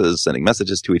black boxes sending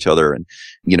messages to each other. And,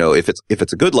 if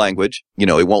it's a good language,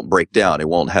 it won't break down. It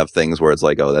won't have things where it's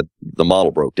like, oh, that the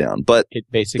model broke down. But it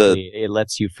basically, it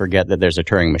lets you forget that there's a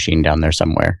Turing machine down there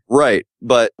somewhere. Right.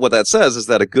 But what that says is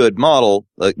that a good model,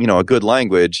 a good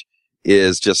language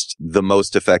is just the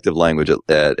most effective language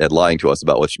at lying to us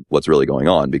about what's really going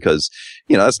on, because,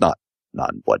 that's not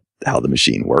how the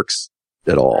machine works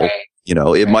at all. Right.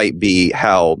 It might be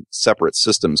how separate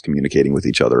systems communicating with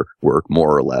each other work,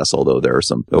 more or less, although there are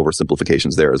some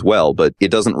oversimplifications there as well, but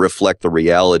it doesn't reflect the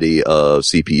reality of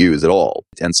CPUs at all.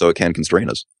 And so it can constrain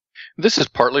us. This is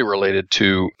partly related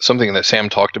to something that Sam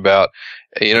talked about.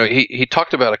 He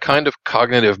talked about a kind of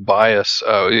cognitive bias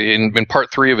in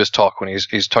part 3 of his talk, when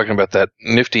he's talking about that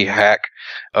nifty hack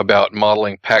about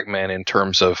modeling Pac-Man in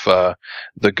terms of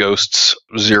the ghosts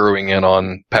zeroing in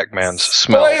on Pac-Man's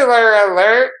smell. Spoiler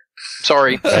alert!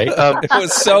 Sorry. Right? It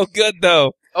was so good,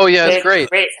 though. Oh, yeah, it's great.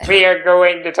 We are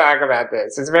going to talk about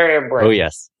this. It's very important. Oh,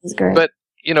 yes. It's great. But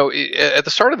at the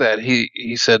start of that,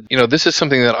 he said, this is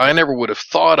something that I never would have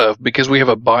thought of, because we have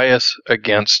a bias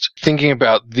against thinking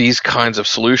about these kinds of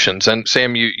solutions. And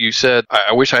Sam, you said,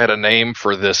 I wish I had a name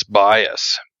for this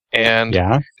bias. And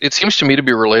it seems to me to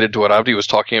be related to what Avdi was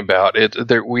talking about.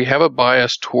 We have a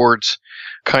bias towards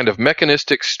kind of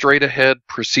mechanistic, straight-ahead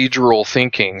procedural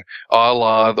thinking, a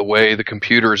la the way the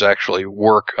computers actually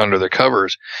work under the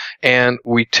covers. And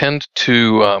we tend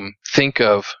to think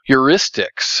of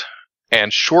heuristics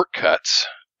and shortcuts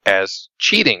as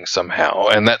cheating somehow,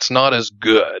 and that's not as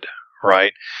good,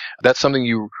 right? That's something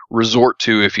you resort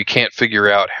to if you can't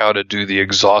figure out how to do the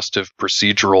exhaustive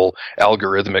procedural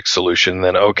algorithmic solution.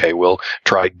 Then okay, we'll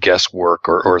try guesswork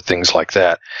or things like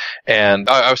that. And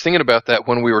I was thinking about that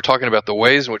when we were talking about the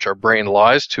ways in which our brain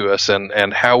lies to us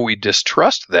and how we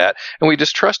distrust that. And we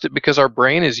distrust it because our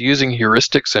brain is using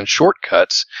heuristics and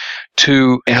shortcuts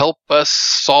to help us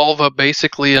solve a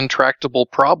basically intractable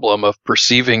problem of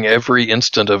perceiving every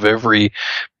instant of every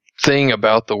thing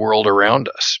about the world around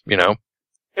us,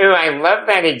 Ooh, I love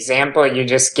that example you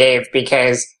just gave,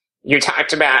 because you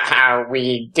talked about how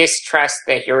we distrust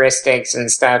the heuristics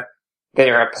and stuff that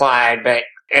are applied, but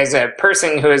as a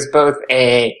person who is both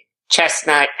a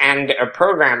chestnut and a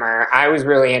programmer, I was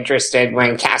really interested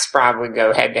when Kasparov would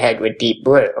go head to head with Deep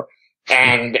Blue.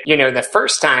 And, the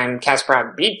first time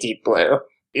Kasparov beat Deep Blue,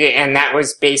 and that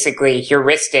was basically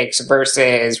heuristics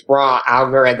versus raw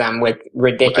algorithm with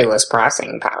ridiculous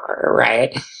processing power,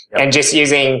 right? Yep. And just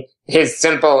using his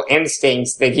simple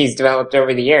instincts that he's developed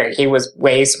over the years. He was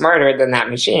way smarter than that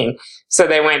machine. So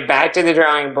they went back to the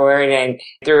drawing board and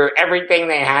threw everything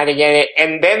they had to get it,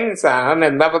 and then some,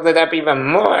 and leveled it up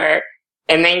even more,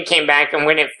 and then came back, and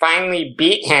when it finally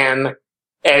beat him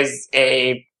as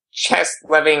a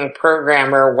chess-loving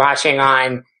programmer watching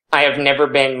on, I have never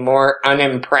been more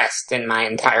unimpressed in my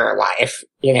entire life.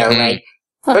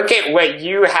 Look at what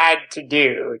you had to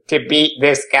do to beat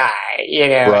this guy,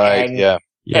 Right,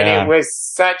 and it was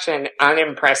such an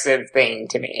unimpressive thing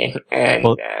to me. And,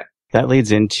 that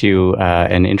leads into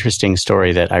an interesting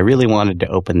story that I really wanted to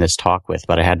open this talk with,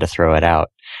 but I had to throw it out.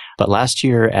 But last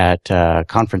year at a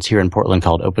conference here in Portland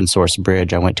called Open Source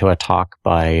Bridge, I went to a talk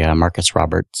by Marcus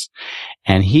Roberts,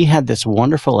 and he had this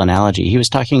wonderful analogy. He was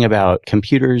talking about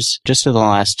computers just in the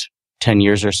last 10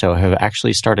 years or so have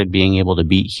actually started being able to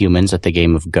beat humans at the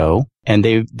game of Go. And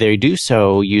they do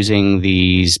so using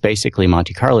these basically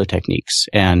Monte Carlo techniques.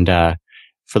 And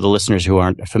for the listeners who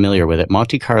aren't familiar with it,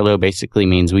 Monte Carlo basically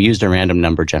means we used a random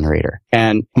number generator.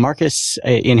 And Marcus,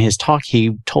 in his talk, he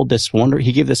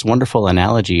gave this wonderful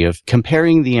analogy of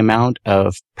comparing the amount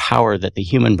of power that the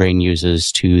human brain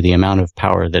uses to the amount of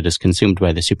power that is consumed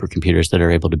by the supercomputers that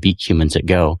are able to beat humans at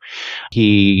Go.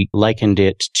 He likened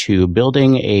it to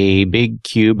building a big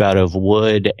cube out of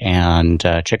wood and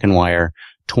chicken wire,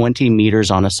 20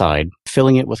 meters on a side,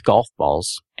 filling it with golf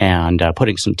balls, and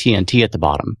putting some TNT at the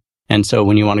bottom. And so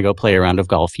when you want to go play a round of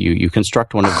golf, you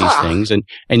construct one of these things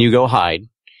and you go hide.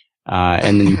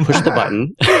 And then you push the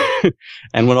button.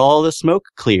 And when all the smoke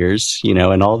clears,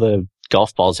 and all the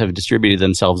golf balls have distributed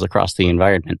themselves across the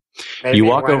environment, you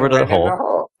walk over to the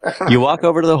hole. You walk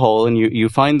over to the hole and you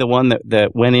find the one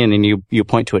that went in and you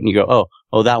point to it and you go,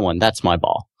 oh, that one, that's my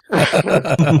ball.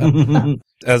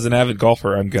 As an avid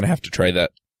golfer, I'm going to have to try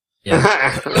that.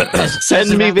 Yeah.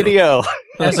 Send me video.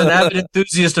 As an avid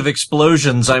enthusiast of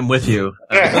explosions, I'm with you.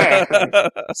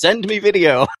 Send me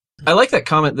video. I like that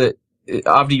comment that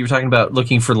Avdi, you were talking about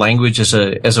looking for language as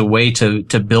a way to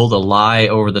build a lie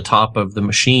over the top of the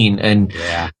machine. And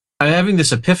I'm having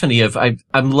this epiphany of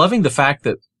I'm loving the fact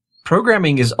that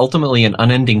programming is ultimately an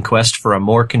unending quest for a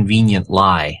more convenient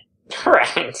lie.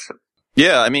 Right.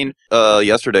 Yeah, I mean,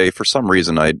 yesterday, for some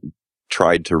reason, I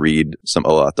tried to read some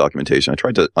OAuth documentation. I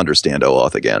tried to understand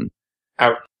OAuth again.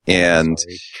 Oh. And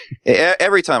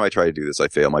every time I try to do this, I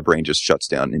fail. My brain just shuts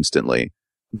down instantly.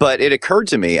 But it occurred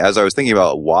to me as I was thinking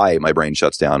about why my brain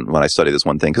shuts down when I study this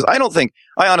one thing, because I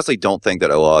honestly don't think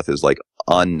that OAuth is like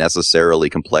unnecessarily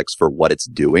complex for what it's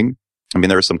doing. I mean,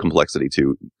 there is some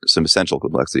essential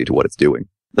complexity to what it's doing.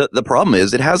 The problem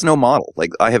is it has no model.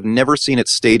 Like, I have never seen it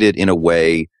stated in a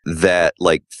way that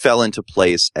like fell into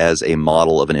place as a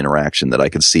model of an interaction that I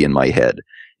could see in my head.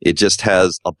 It just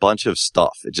has a bunch of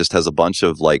stuff. It just has a bunch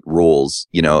of like rules,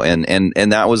 and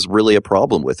that was really a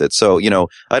problem with it. So,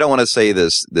 I don't want to say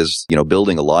this,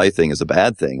 building a lie thing is a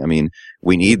bad thing. I mean,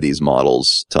 we need these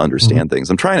models to understand things.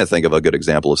 I'm trying to think of a good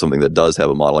example of something that does have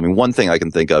a model. I mean, one thing I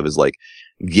can think of is like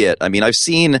Git. I mean, I've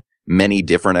seen many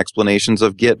different explanations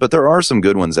of Git, but there are some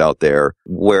good ones out there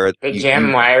where the Jim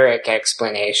Weirich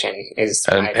explanation is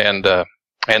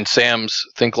and Sam's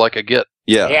Think Like a Git.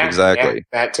 Yeah, exactly.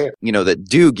 Yeah, that too. That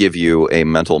do give you a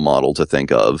mental model to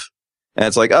think of. And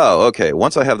it's like, oh, okay,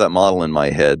 once I have that model in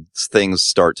my head, things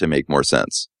start to make more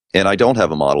sense. And I don't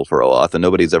have a model for OAuth, and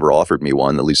nobody's ever offered me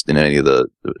one, at least in any of the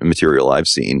material I've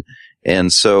seen.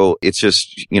 And so it's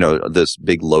just, this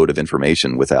big load of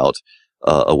information without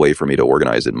a way for me to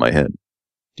organize it in my head.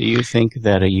 Do you think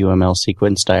that a UML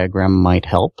sequence diagram might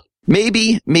help?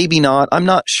 Maybe, maybe not. I'm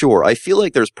not sure. I feel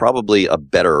like there's probably a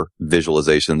better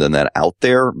visualization than that out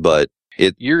there, but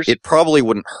it probably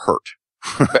wouldn't hurt.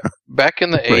 Back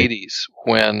in the 80s,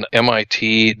 when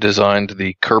MIT designed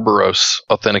the Kerberos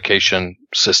authentication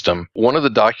system, one of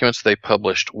the documents they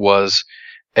published was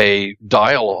a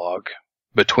dialogue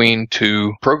between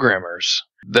two programmers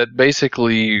that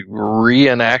basically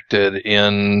reenacted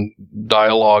in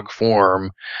dialogue form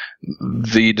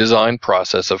the design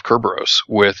process of Kerberos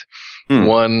with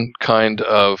one kind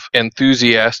of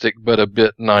enthusiastic but a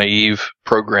bit naive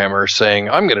programmer saying,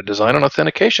 I'm going to design an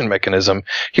authentication mechanism.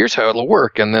 Here's how it'll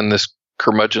work. And then this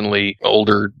curmudgeonly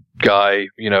older guy,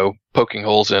 poking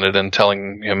holes in it and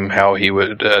telling him how he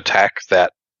would attack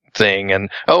that thing, and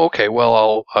okay,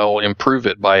 well, I'll improve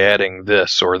it by adding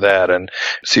this or that and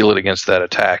seal it against that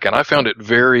attack. And I found it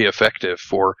very effective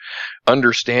for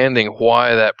understanding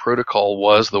why that protocol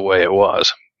was the way it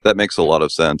was. That makes a lot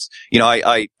of sense.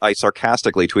 I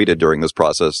sarcastically tweeted during this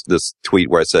process, this tweet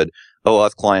where I said,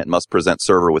 OAuth client must present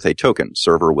server with a token.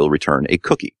 Server will return a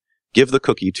cookie. Give the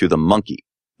cookie to the monkey.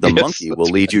 The monkey will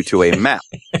lead you to a map.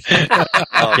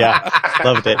 Yeah,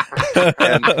 loved it.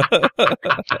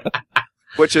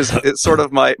 Which is sort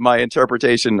of my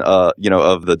interpretation,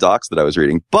 of the docs that I was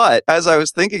reading. But as I was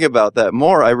thinking about that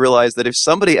more, I realized that if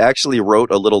somebody actually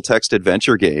wrote a little text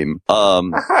adventure game,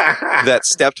 that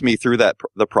stepped me through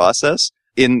the process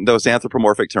in those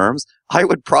anthropomorphic terms, I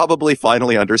would probably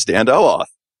finally understand OAuth.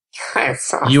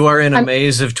 You are in a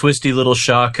maze of twisty little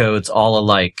SHA codes all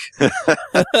alike.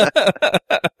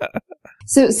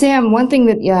 So, Sam, one thing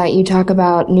that you talk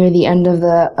about near the end of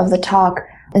the talk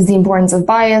is the importance of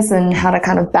bias and how to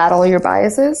kind of battle your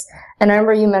biases. And I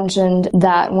remember you mentioned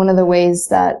that one of the ways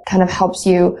that kind of helps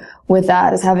you with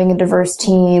that is having a diverse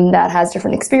team that has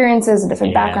different experiences and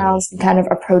different backgrounds and kind of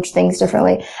approach things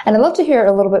differently. And I'd love to hear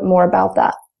a little bit more about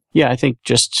that. Yeah, I think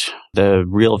just the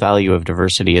real value of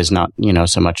diversity is not,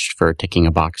 so much for ticking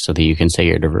a box so that you can say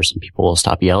you're diverse and people will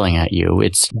stop yelling at you.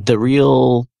 It's the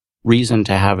real reason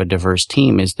to have a diverse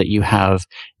team is that you have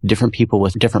different people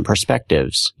with different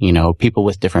perspectives, people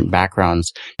with different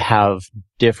backgrounds have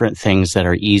different things that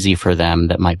are easy for them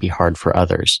that might be hard for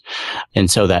others.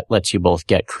 And so that lets you both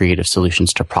get creative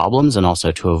solutions to problems and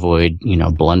also to avoid,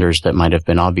 blunders that might have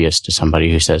been obvious to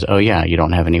somebody who says, oh yeah, you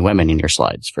don't have any women in your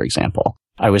slides, for example.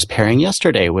 I was pairing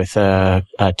yesterday with a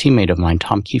teammate of mine,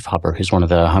 Tom Kiefhaber, who's one of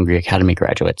the Hungry Academy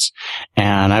graduates.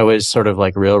 And I was sort of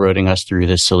like railroading us through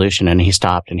this solution, and he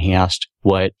stopped and he asked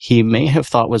what he may have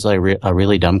thought was a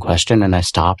really dumb question. And I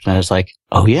stopped and I was like,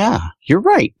 oh yeah, you're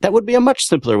right. That would be a much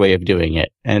simpler way of doing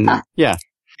it. And yeah.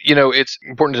 It's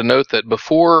important to note that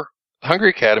before Hungry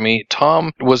Academy,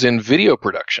 Tom was in video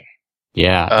production.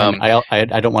 Yeah,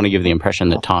 I don't want to give the impression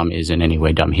that Tom is in any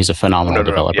way dumb. He's a phenomenal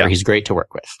developer. Yeah. He's great to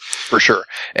work with. For sure.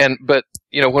 But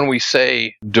when we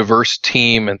say diverse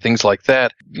team and things like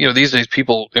that, these days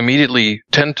people immediately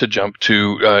tend to jump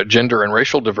to gender and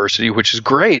racial diversity, which is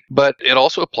great, but it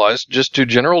also applies just to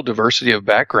general diversity of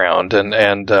background. And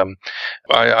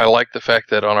I like the fact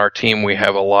that on our team we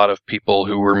have a lot of people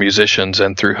who were musicians,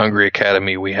 and through Hungry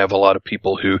Academy we have a lot of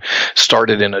people who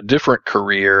started in a different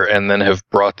career and then have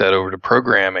brought that over to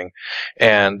programming,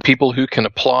 and people who can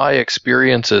apply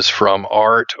experiences from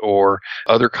art or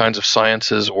other kinds of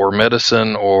sciences or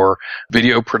medicine or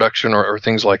video production or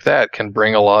things like that can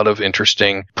bring a lot of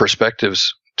interesting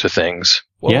perspectives to things.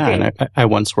 Yeah, and I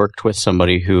once worked with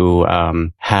somebody who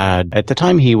had, at the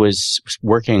time he was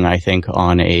working, I think,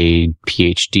 on a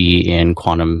PhD in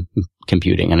quantum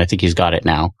computing, and I think he's got it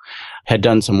now, had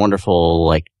done some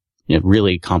wonderful,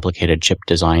 really complicated chip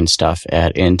design stuff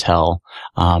at Intel.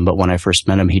 But when I first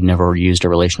met him, he'd never used a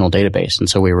relational database. And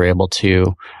so we were able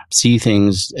to see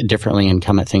things differently and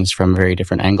come at things from very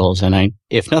different angles. And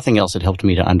if nothing else, it helped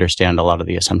me to understand a lot of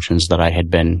the assumptions that I had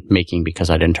been making because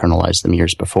I'd internalized them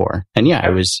years before. And yeah,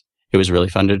 it was really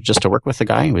fun to work with the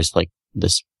guy. He was like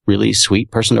this really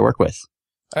sweet person to work with.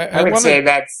 I would say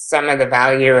that's some of the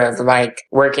value of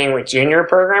working with junior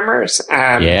programmers.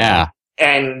 Yeah.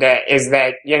 And is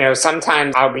that,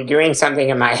 sometimes I'll be doing something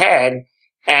in my head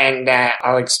and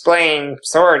I'll explain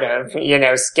sort of,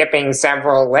 skipping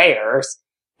several layers.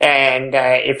 And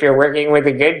if you're working with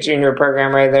a good junior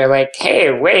programmer, they're like,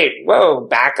 hey, wait, whoa,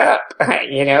 back up.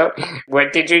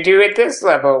 What did you do at this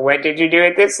level? What did you do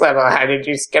at this level? How did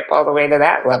you skip all the way to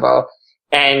that level?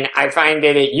 And I find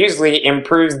that it usually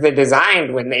improves the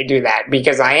design when they do that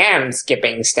because I am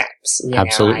skipping steps.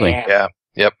 Absolutely. Yeah.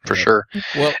 Yep, for sure.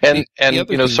 Well, and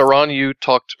Saran, you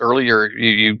talked earlier,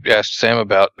 you asked Sam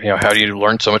about, how do you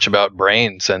learn so much about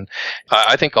brains? And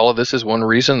I think all of this is one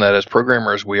reason that as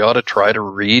programmers, we ought to try to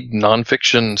read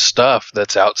nonfiction stuff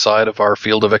that's outside of our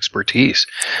field of expertise.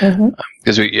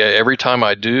 Because every time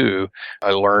I do,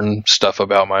 I learn stuff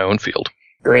about my own field.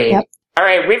 Great. Yep. All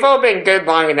right, we've all been good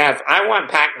long enough. I want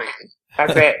Pac-Man.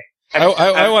 That's it.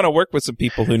 I want to work with some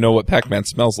people who know what Pac-Man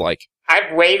smells like.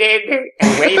 I've waited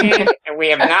and waited, and we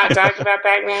have not talked about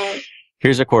Pac-Man.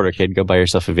 Here's a quarter, kid. Go buy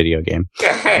yourself a video game.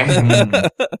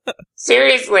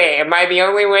 Seriously, am I the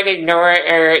only one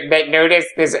that noticed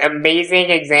this amazing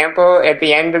example at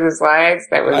the end of the slides?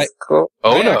 That was cool.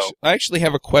 I actually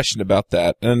have a question about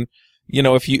that. And,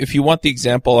 if you want the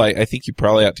example, I think you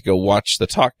probably ought to go watch the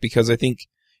talk because I think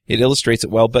it illustrates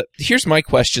it well. But here's my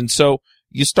question. So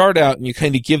you start out and you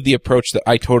kind of give the approach that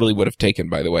I totally would have taken,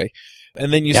 by the way.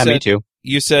 And then you said, me too.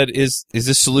 You said, is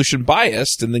this solution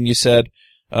biased? And then you said,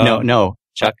 no,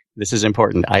 Chuck, this is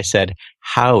important. I said,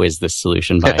 how is this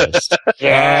solution biased?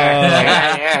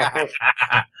 Yeah.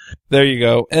 There you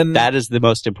go. And that is the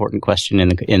most important question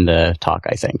in the talk,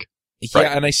 I think. Yeah.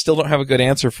 Right. And I still don't have a good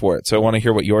answer for it. So I want to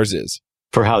hear what yours is.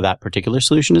 For how that particular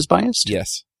solution is biased?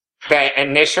 Yes. The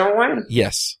initial one?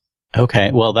 Yes.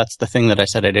 Okay, well, that's the thing that I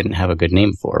said I didn't have a good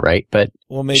name for, right? But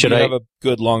maybe you have a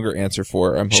good longer answer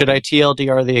for it. Should I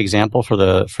TLDR the example for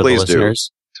the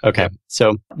listeners? Do. Okay,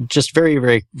 so just very,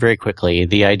 very, very quickly,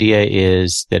 the idea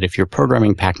is that if you're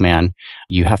programming Pac-Man,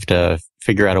 you have to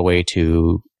figure out a way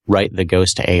to write the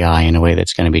ghost AI in a way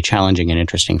that's going to be challenging and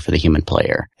interesting for the human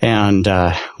player. And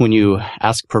when you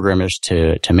ask programmers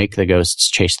to make the ghosts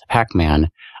chase the Pac-Man,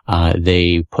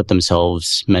 they put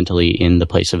themselves mentally in the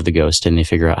place of the ghost and they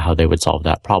figure out how they would solve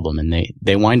that problem. And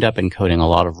they wind up encoding a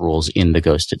lot of rules in the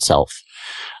ghost itself,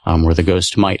 where the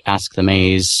ghost might ask the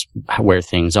maze where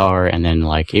things are and then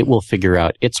it will figure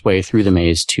out its way through the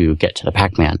maze to get to the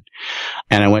Pac-Man.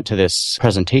 And I went to this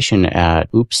presentation at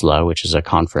OOPSLA, which is a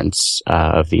conference,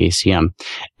 of the ACM,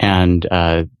 and,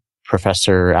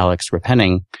 Professor Alex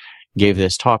Repenning gave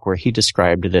this talk where he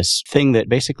described this thing that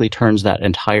basically turns that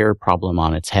entire problem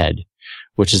on its head,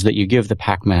 which is that you give the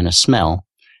Pac-Man a smell,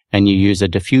 and you use a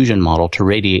diffusion model to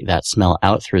radiate that smell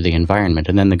out through the environment,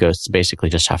 and then the ghosts basically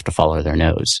just have to follow their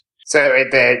nose. So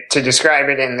to describe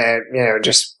it in the,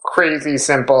 just crazy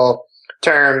simple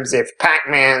terms, if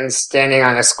Pac-Man's standing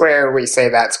on a square, we say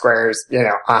that square is,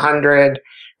 100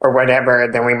 or whatever,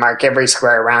 then we mark every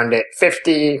square around it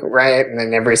 50, right? And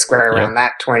then every square around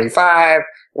that 25,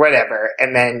 whatever.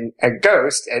 And then a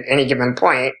ghost at any given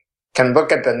point can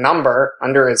look at the number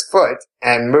under his foot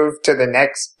and move to the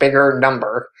next bigger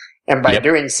number. And by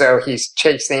doing so, he's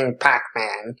chasing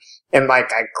Pac-Man in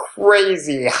like a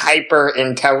crazy,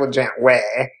 hyper-intelligent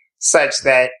way, such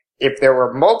that if there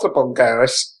were multiple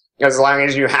ghosts, as long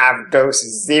as you have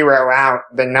ghosts zero out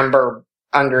the number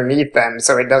underneath them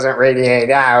so it doesn't radiate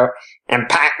out, and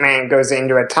Pac-Man goes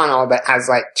into a tunnel that has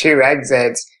like 2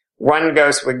 exits, one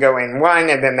ghost would go in one,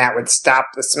 and then that would stop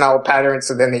the smell pattern,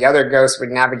 so then the other ghost would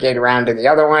navigate around to the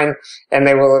other one, and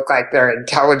they will look like they're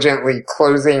intelligently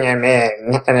closing him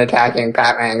in and attacking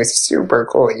Pac-Man. It's super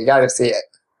cool. You gotta see it.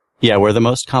 Yeah, where the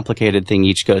most complicated thing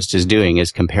each ghost is doing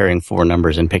is comparing 4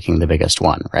 numbers and picking the biggest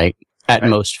one, right? At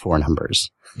most 4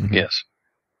 numbers. Mm-hmm. Yes.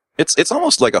 It's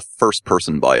almost like a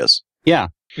first-person bias. Yeah.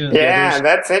 Yeah,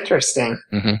 that's interesting.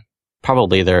 Mm-hmm.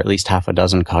 Probably there are at least half a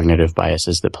dozen cognitive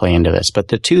biases that play into this, but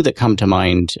the 2 that come to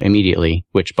mind immediately,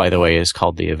 which by the way is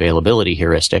called the availability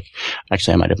heuristic.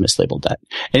 Actually, I might have mislabeled that.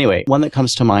 Anyway, one that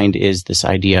comes to mind is this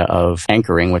idea of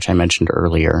anchoring, which I mentioned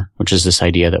earlier, which is this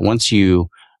idea that once you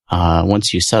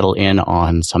settle in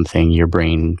on something, your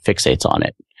brain fixates on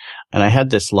it. And I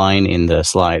had this line in the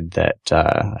slide that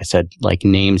I said, like,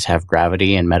 names have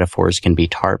gravity and metaphors can be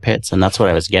tar pits. And that's what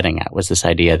I was getting at, was this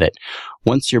idea that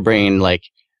once your brain,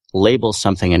 labels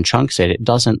something and chunks it, it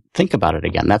doesn't think about it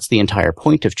again. That's the entire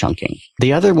point of chunking.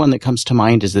 The other one that comes to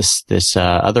mind is this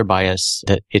other bias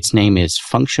that its name is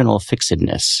functional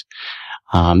fixedness.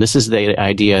 This is the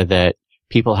idea that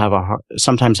people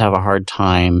sometimes have a hard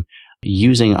time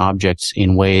using objects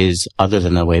in ways other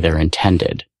than the way they're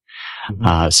intended.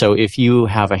 So if you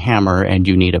have a hammer and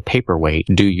you need a paperweight,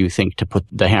 do you think to put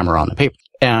the hammer on the paper?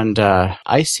 And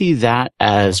I see that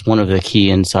as one of the key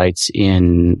insights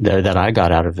that I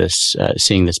got out of this,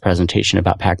 seeing this presentation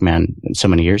about Pac-Man so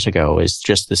many years ago, is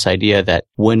just this idea that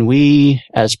when we,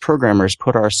 as programmers,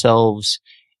 put ourselves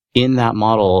in that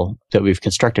model that we've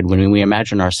constructed, when we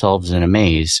imagine ourselves in a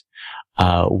maze,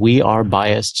 we are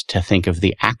biased to think of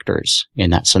the actors in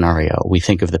that scenario. We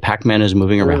think of the Pac-Man as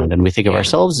moving around, and we think of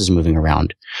ourselves as moving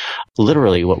around.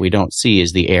 Literally, what we don't see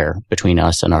is the air between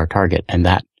us and our target, and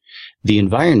that the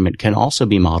environment can also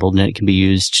be modeled, and it can be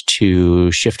used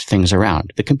to shift things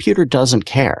around. The computer doesn't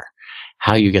care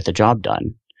how you get the job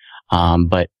done,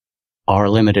 but our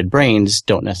limited brains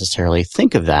don't necessarily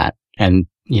think of that. And,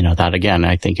 that again,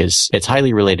 I think it's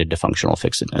highly related to functional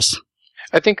fixedness.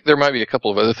 I think there might be a couple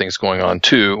of other things going on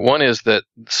too. One is that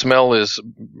smell is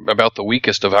about the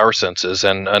weakest of our senses,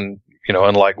 and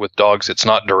unlike with dogs, it's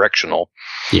not directional.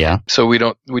 Yeah. So we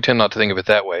tend not to think of it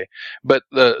that way. But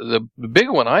the big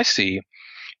one I see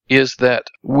is that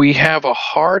we have a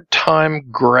hard time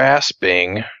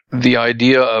grasping the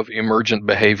idea of emergent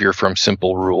behavior from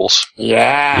simple rules.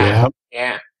 Yeah.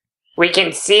 We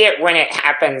can see it when it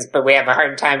happens, but we have a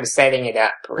hard time setting it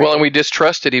up. Right? Well, and we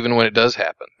distrust it even when it does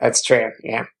happen. That's true,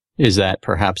 yeah. Is that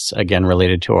perhaps, again,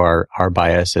 related to our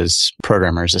bias as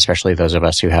programmers, especially those of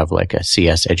us who have like a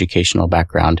CS educational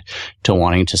background, to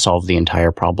wanting to solve the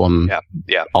entire problem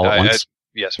all at once?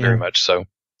 Yes, very much so.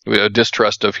 A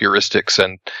distrust of heuristics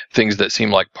and things that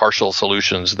seem like partial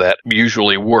solutions that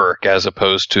usually work, as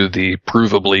opposed to the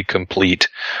provably complete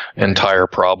entire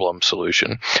problem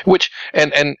solution. Which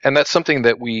and that's something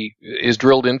that is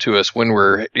drilled into us when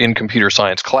we're in computer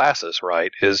science classes,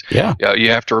 right?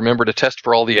 You have to remember to test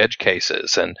for all the edge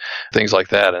cases and things like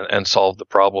that, and solve the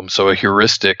problem. So a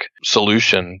heuristic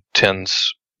solution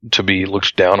tends to be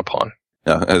looked down upon.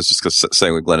 Yeah, I was just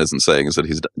saying what Glenn isn't saying is that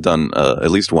he's done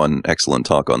at least one excellent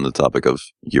talk on the topic of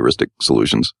heuristic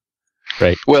solutions.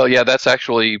 Right. Well, yeah, that's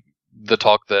actually the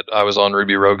talk that I was on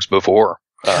Ruby Rogues before.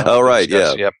 Right,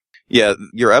 yeah. Yep. Yeah,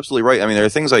 you're absolutely right. I mean, there are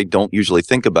things I don't usually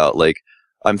think about. Like,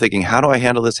 I'm thinking, how do I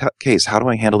handle this case? How do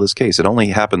I handle this case? It only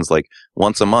happens like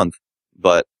once a month,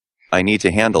 but I need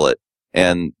to handle it.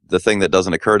 And the thing that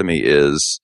doesn't occur to me is